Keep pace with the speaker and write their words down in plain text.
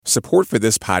Support for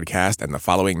this podcast and the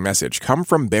following message come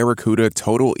from Barracuda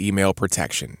Total Email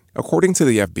Protection. According to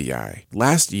the FBI,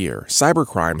 last year,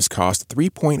 cybercrimes cost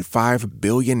 $3.5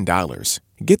 billion.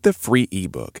 Get the free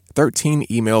ebook, 13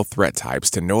 Email Threat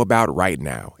Types to Know About right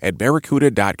now at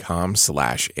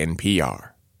barracuda.com/NPR.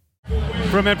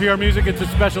 From NPR Music, it's a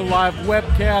special live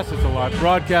webcast. It's a live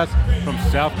broadcast from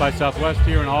South by Southwest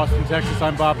here in Austin, Texas.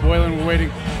 I'm Bob Boylan. We're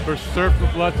waiting for Surf the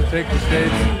Blood to take the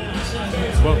stage.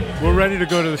 Well, we're ready to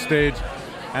go to the stage,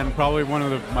 and probably one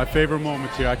of my favorite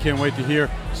moments here. I can't wait to hear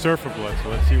Surf the Blood. So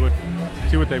let's see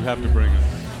what they have to bring us.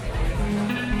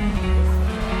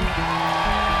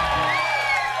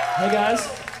 Hey guys.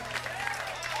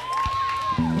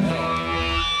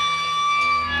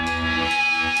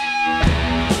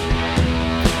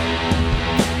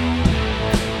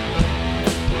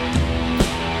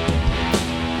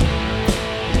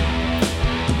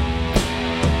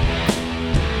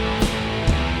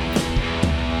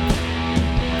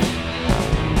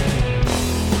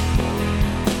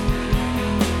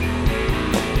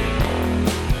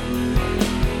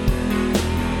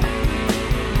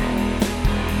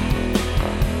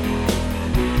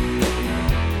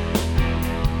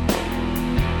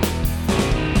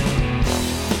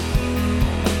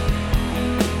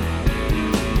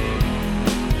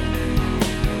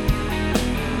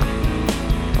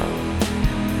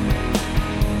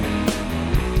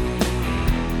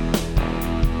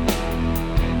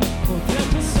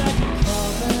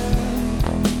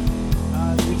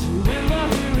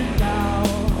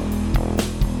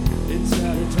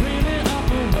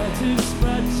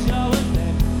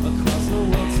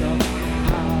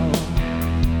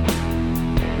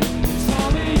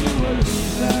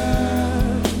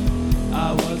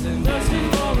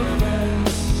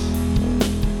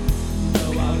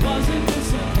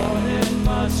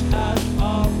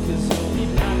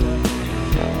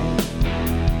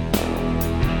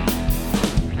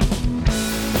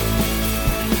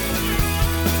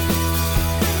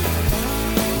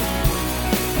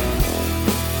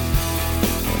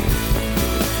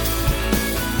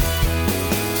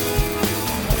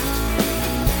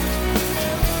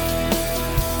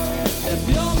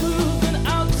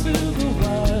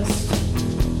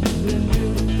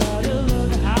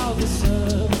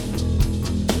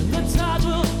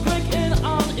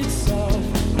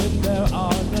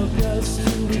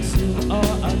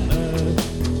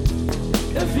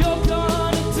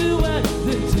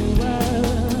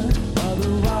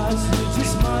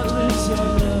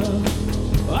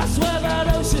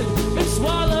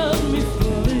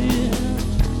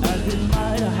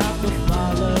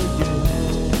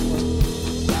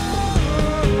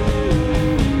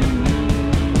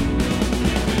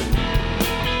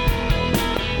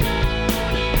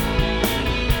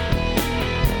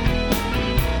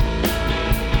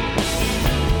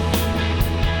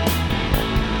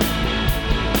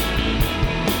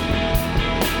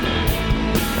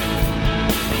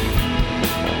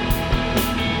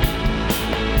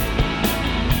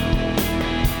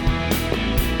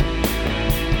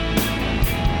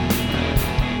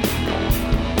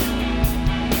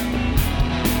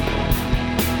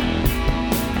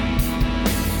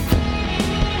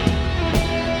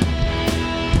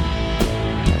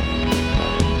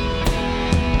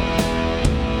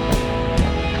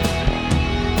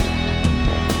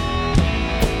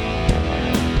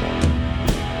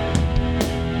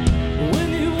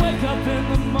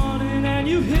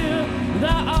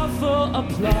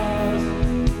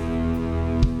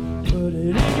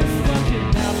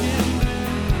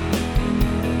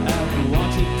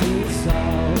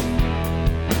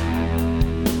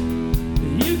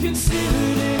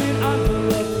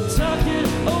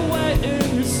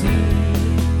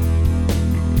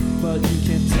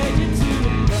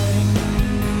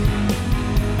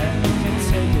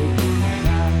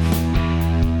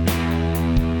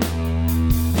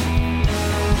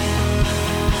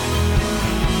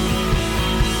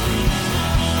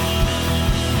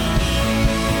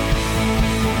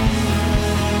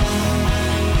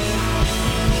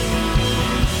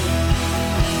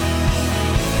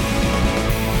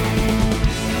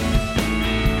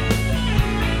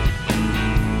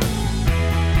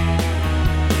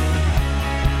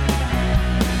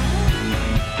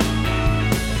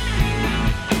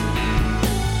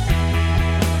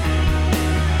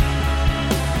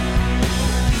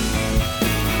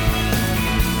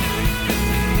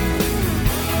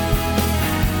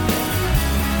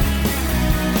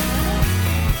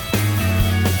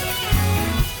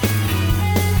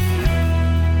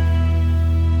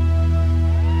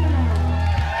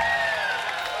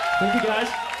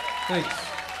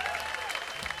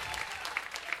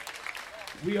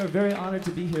 We are very honored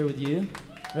to be here with you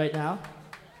right now.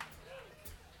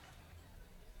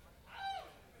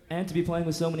 And to be playing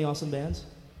with so many awesome bands.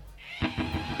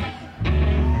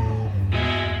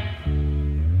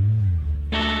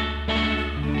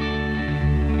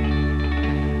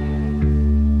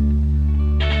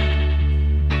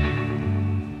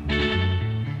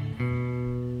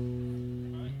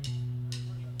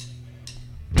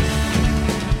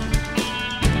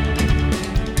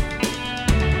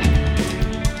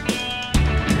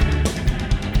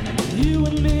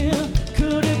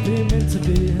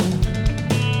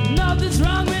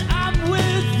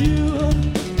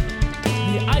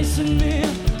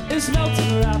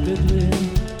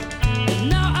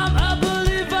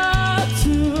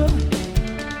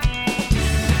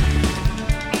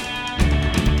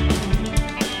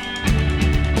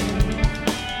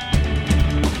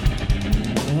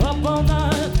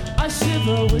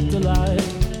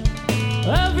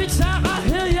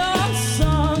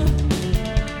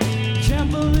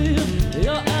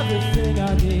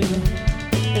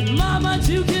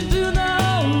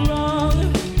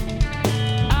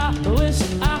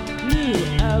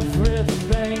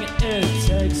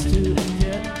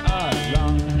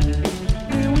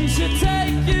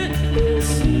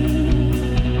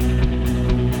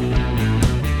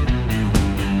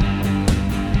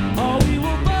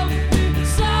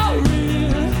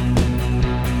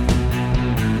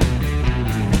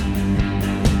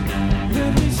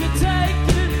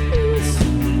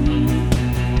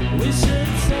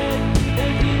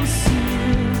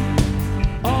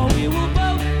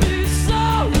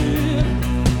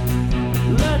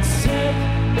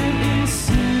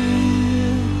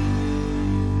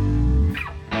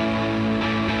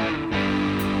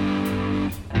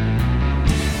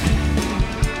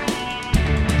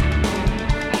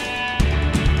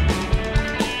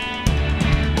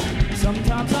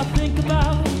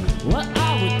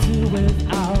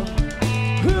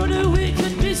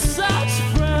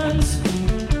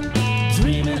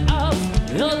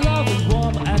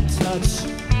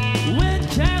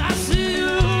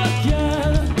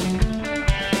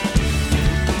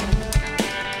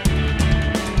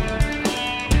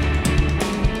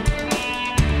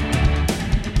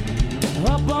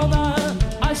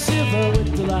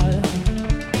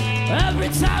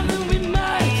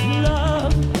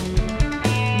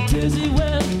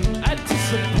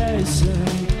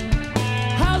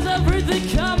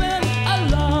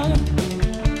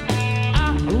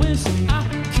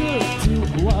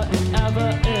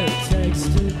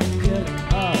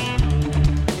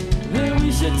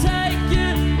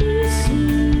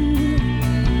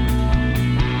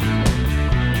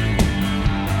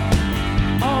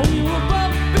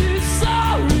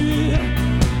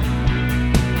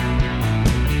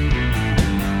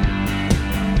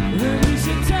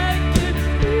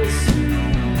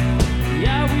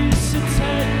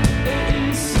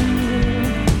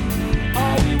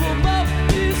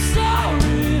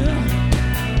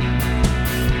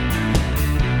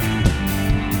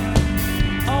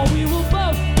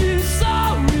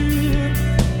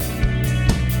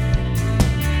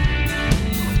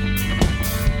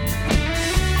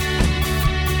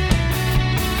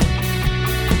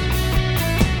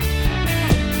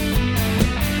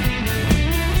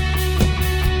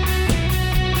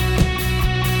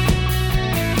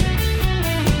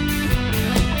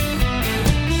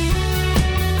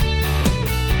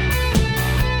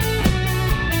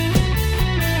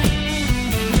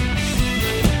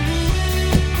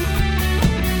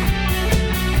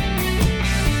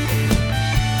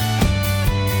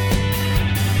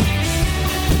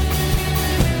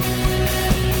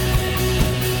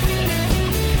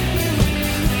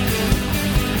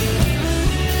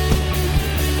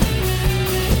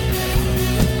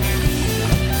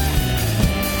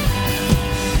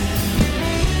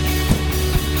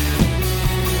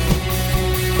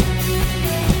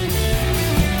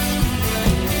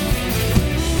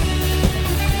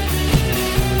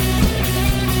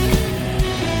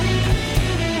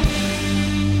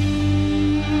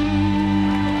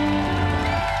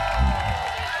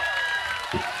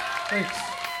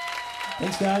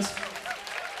 Thanks, guys.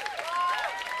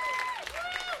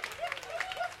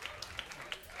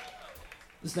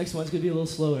 This next one's gonna be a little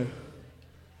slower.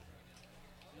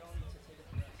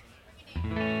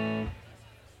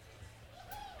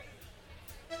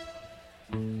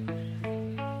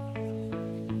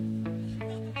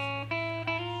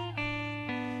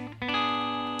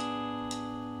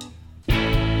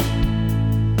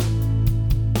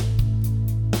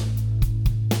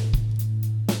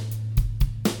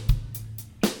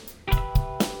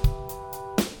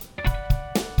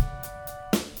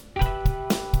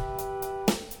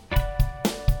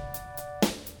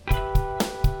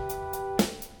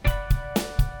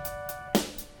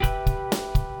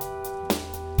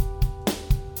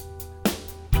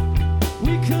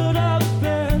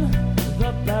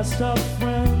 best of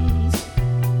friends.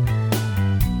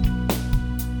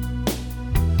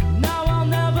 Now I'll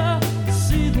never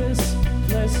see this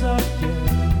place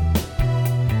again.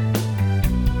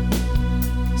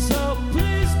 So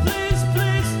please, please,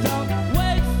 please don't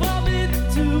wait for me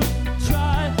to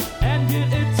try and get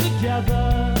it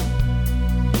together.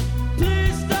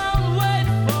 Please don't wait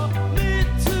for me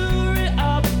to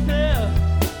reappear,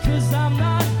 'cause I'm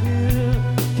not here,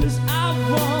 'cause I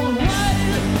won't wait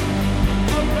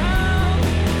around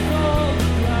for the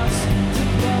glass to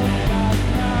blow back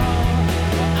now.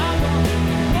 I won't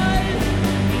wait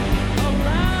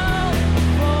around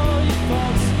for you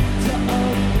folks to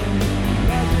open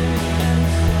loving and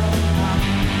somehow.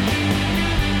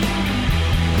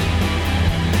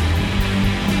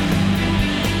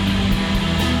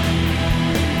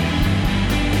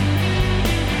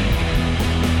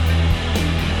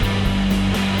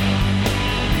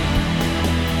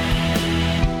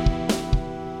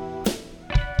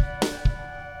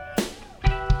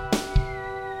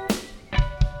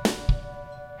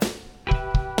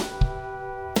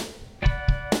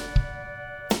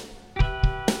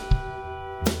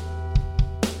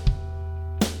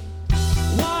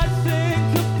 Why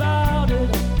think about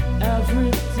it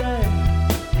every day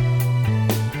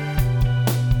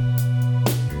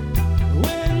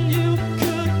when you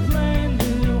could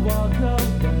plainly walk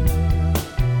away?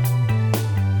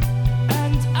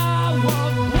 And I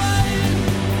won't wait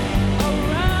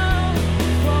around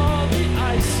for the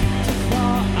ice to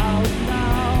thaw out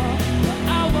now. But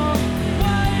I won't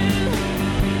wait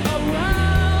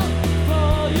around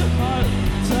for your heart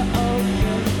to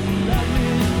open. Let me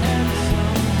in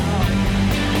somehow.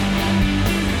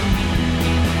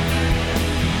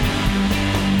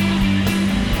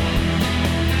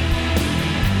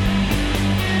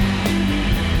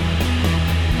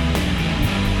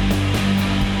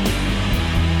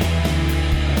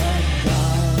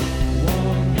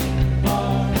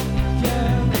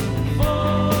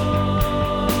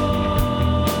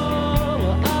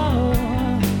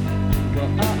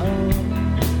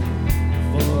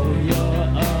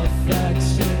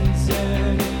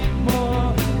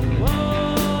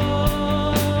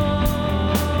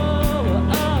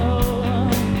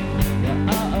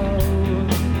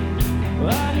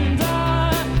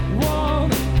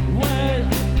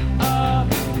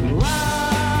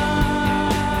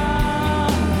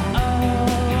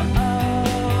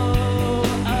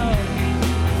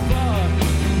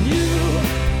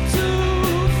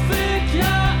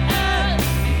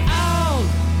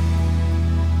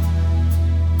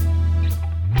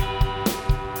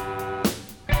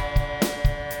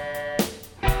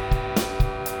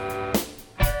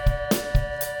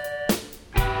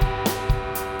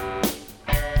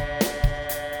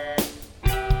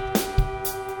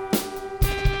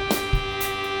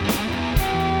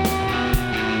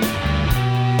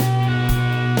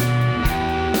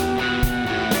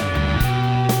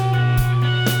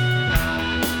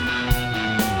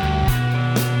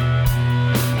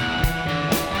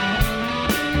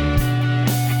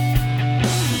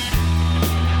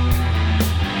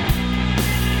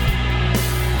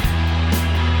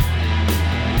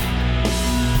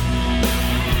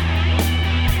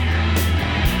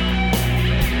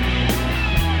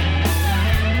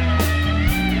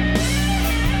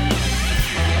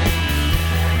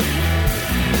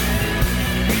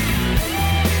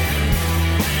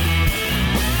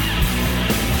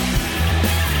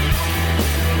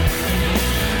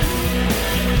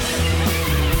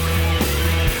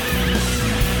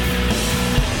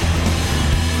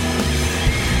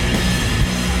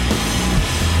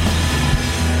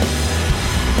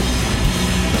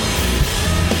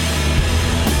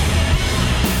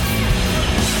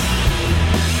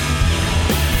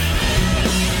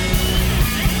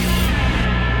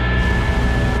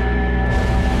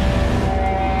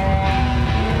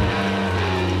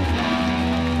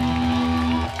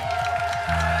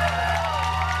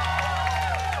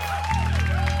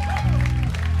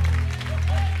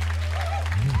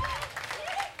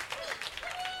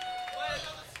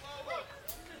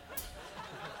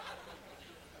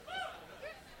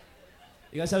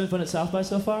 You guys having fun at South by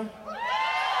so far?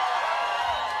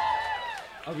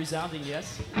 A resounding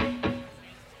yes.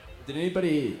 Did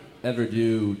anybody ever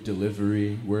do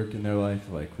delivery work in their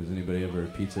life? Like, was anybody ever a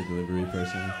pizza delivery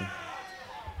person or anything?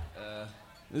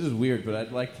 This is weird, but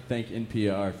I'd like to thank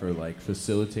NPR for, like,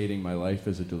 facilitating my life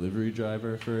as a delivery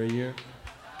driver for a year.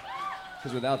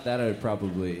 Because without that, I would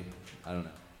probably, I don't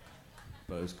know.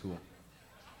 But it was cool.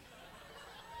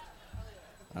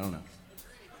 I don't know.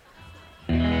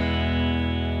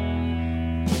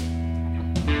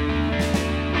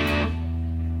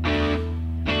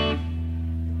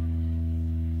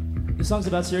 The song's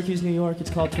about Syracuse, New York. It's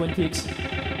called Twin Peaks.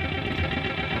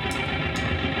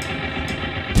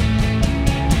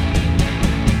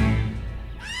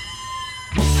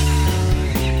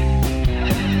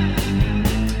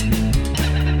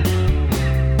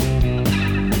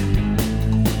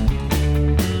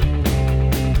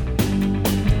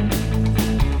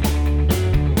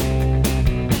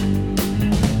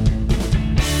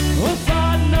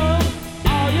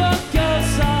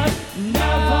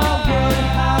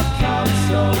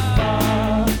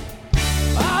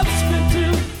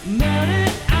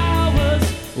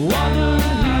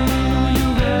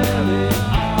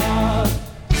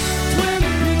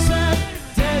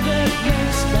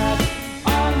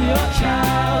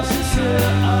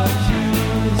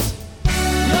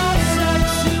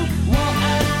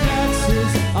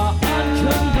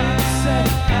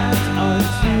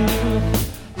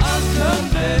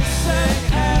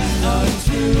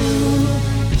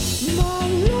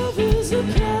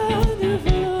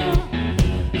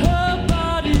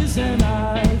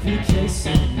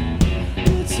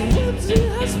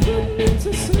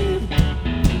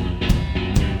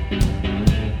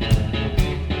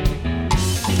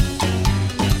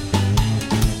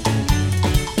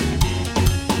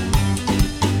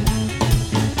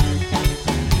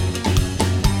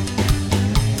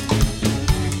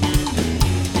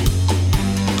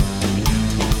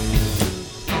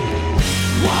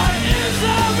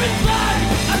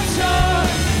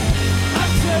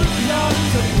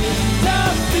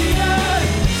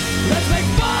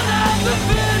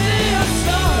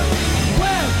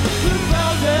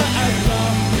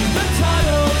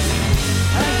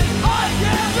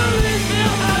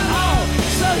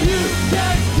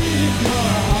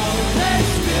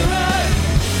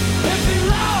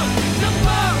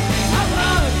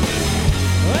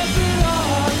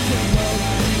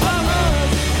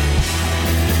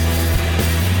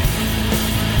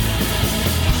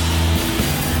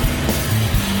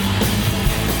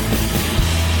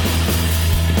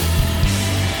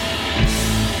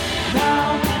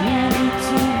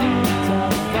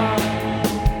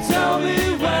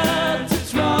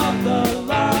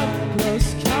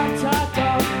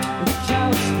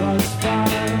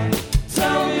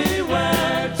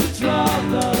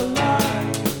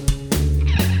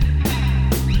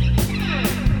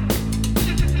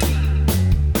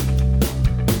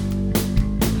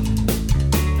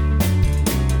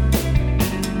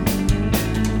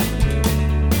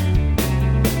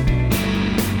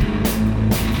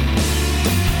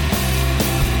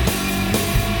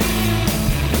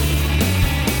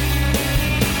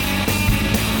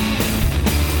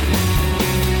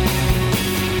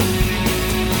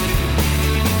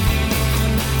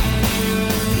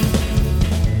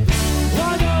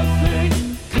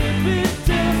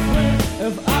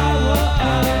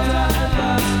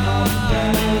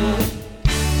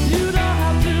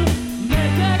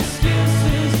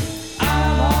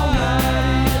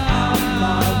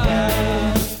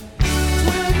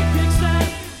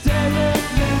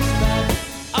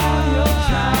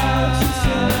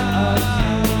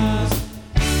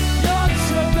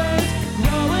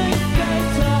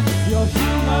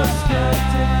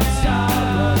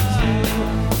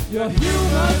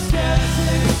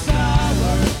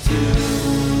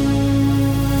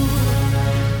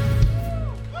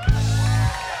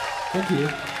 Thank you.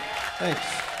 Thanks.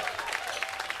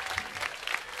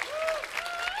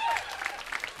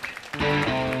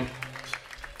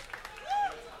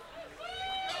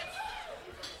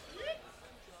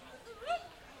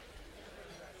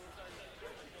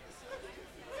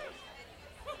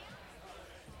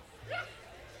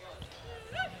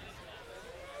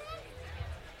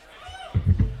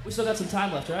 We still got some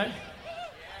time left, right?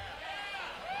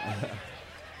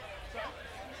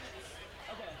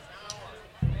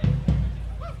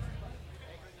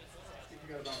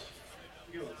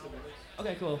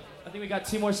 Okay, cool. I think we got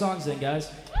 2 more songs in, guys.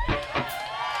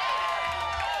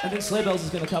 I think Sleigh Bells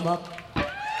is gonna come up.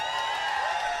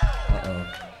 Uh-oh.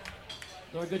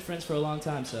 They were good friends for a long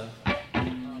time, so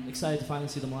I'm excited to finally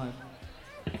see them live.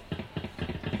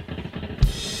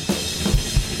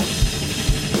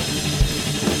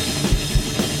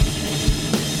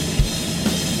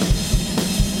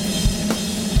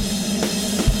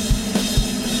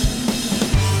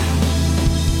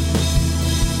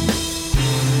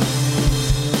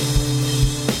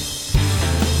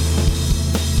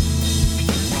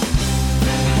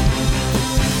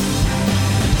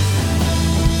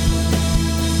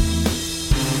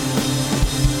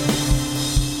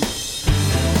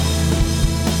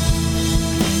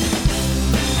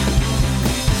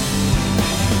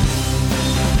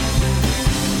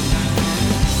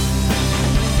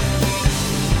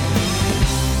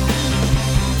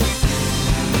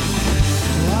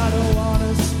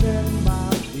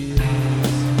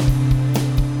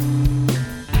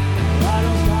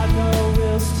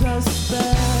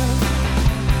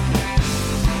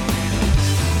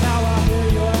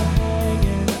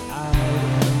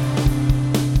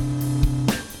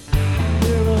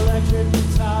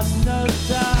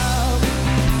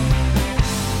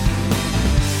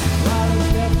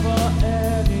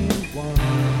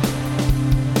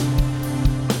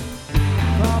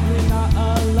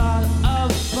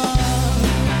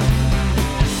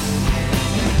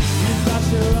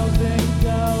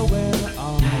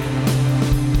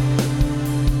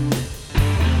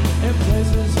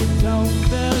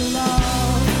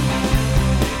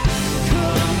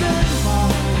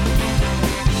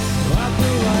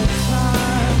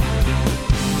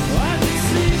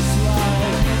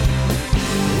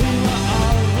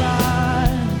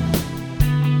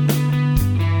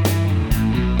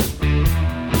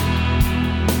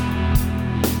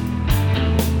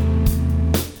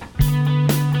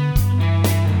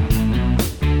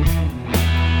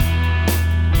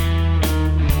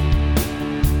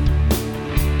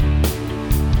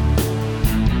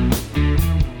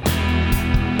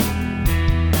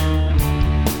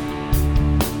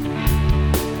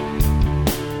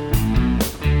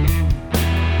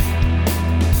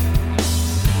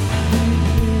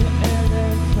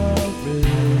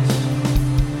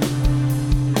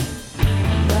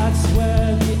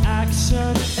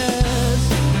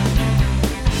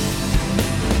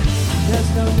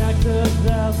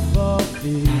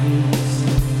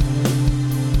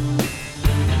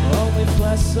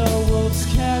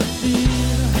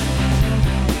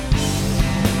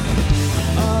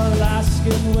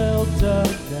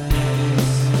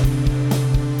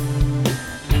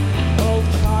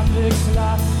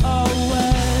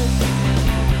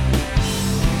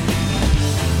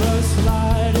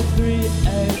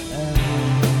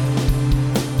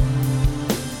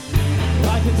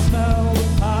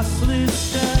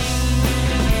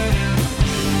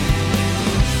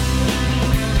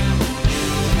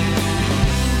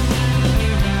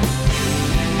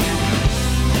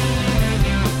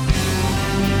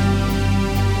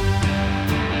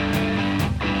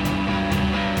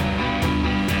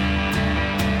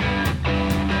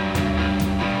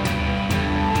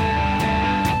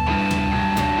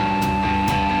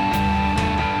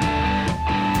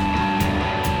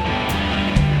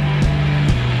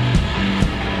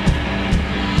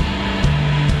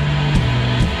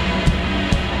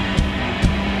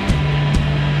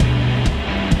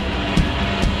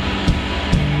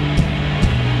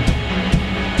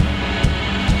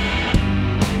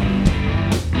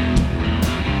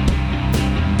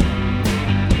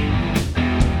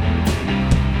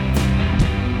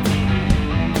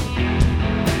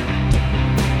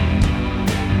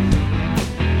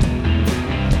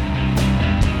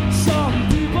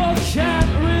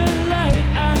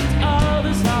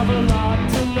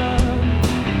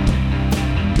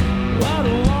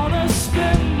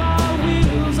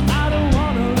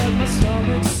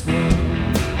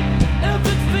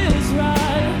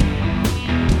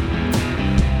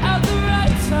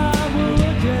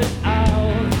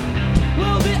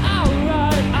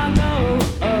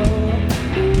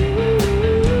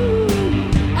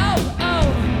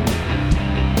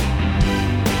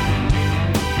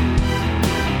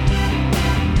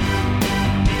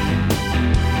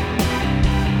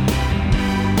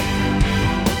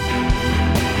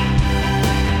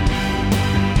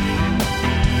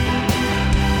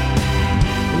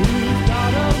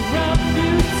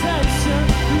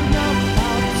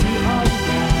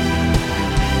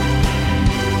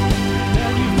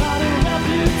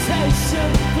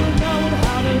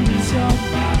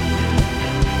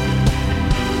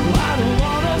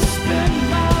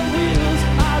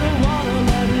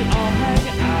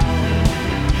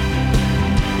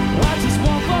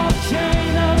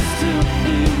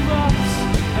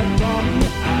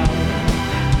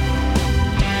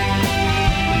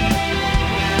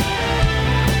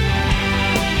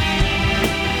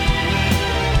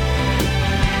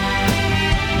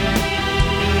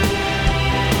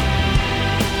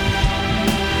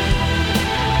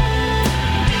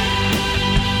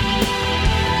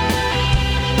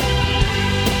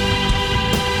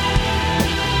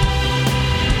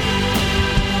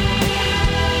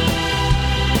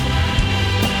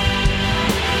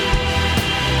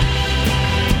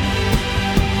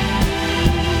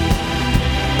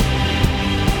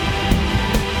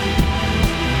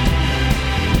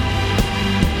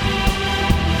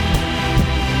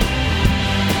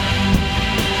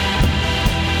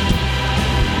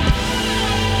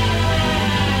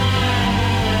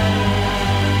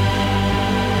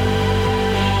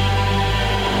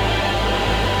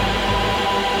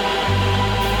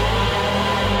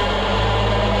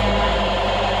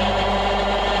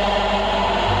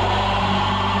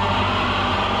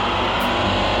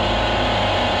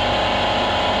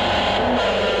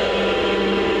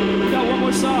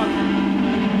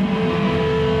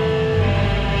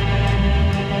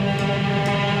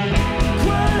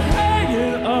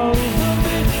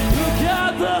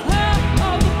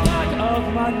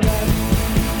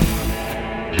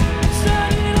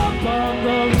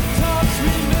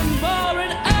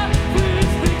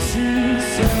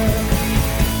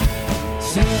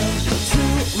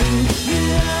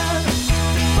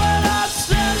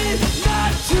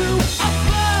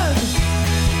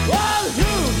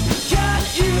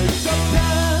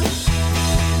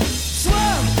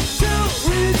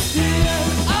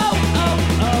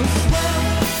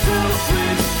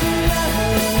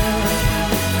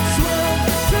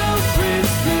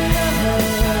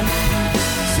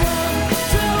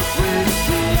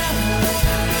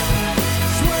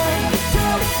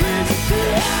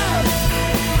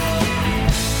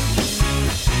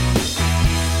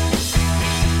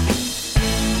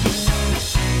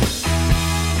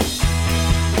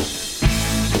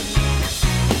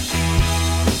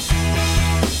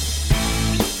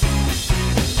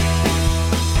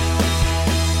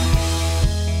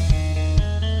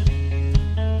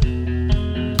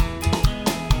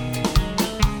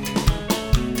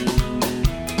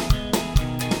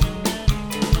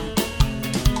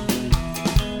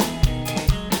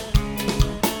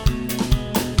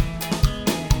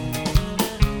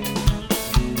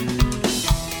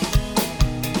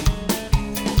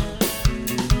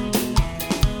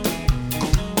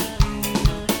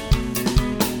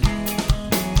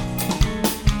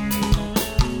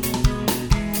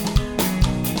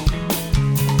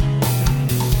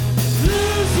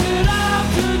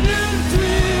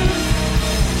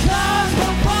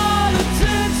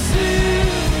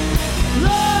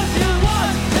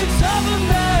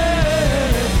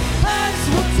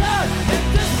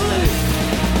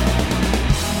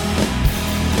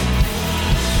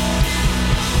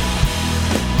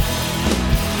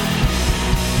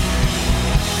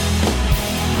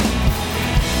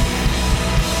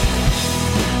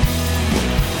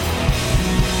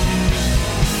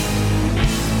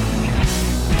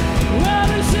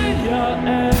 your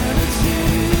energy.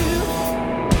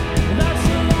 That's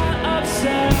a lot of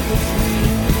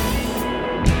self-esteem.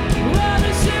 What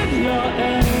is in your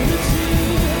energy?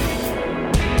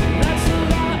 That's a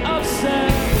lot of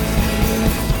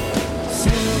self-esteem.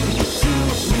 Seem to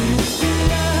reach the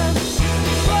end,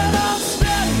 but I'm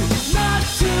steady not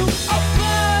to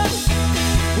offend.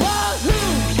 Well, who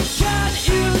can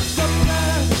you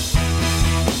defend?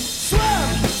 Swim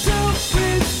to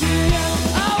reach the end.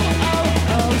 Oh,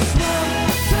 oh, oh, swim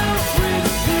to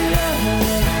reach the end.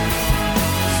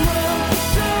 Swim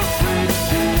to reach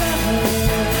the end.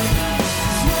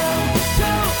 Swim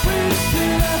to reach the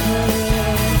end.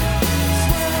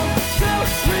 Swim to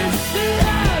reach the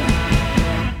end.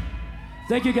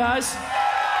 Thank you, guys.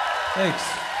 Thanks.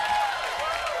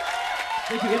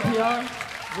 Thank you, NPR.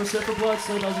 We're Surfer Blood.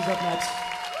 Slay Bells is up next.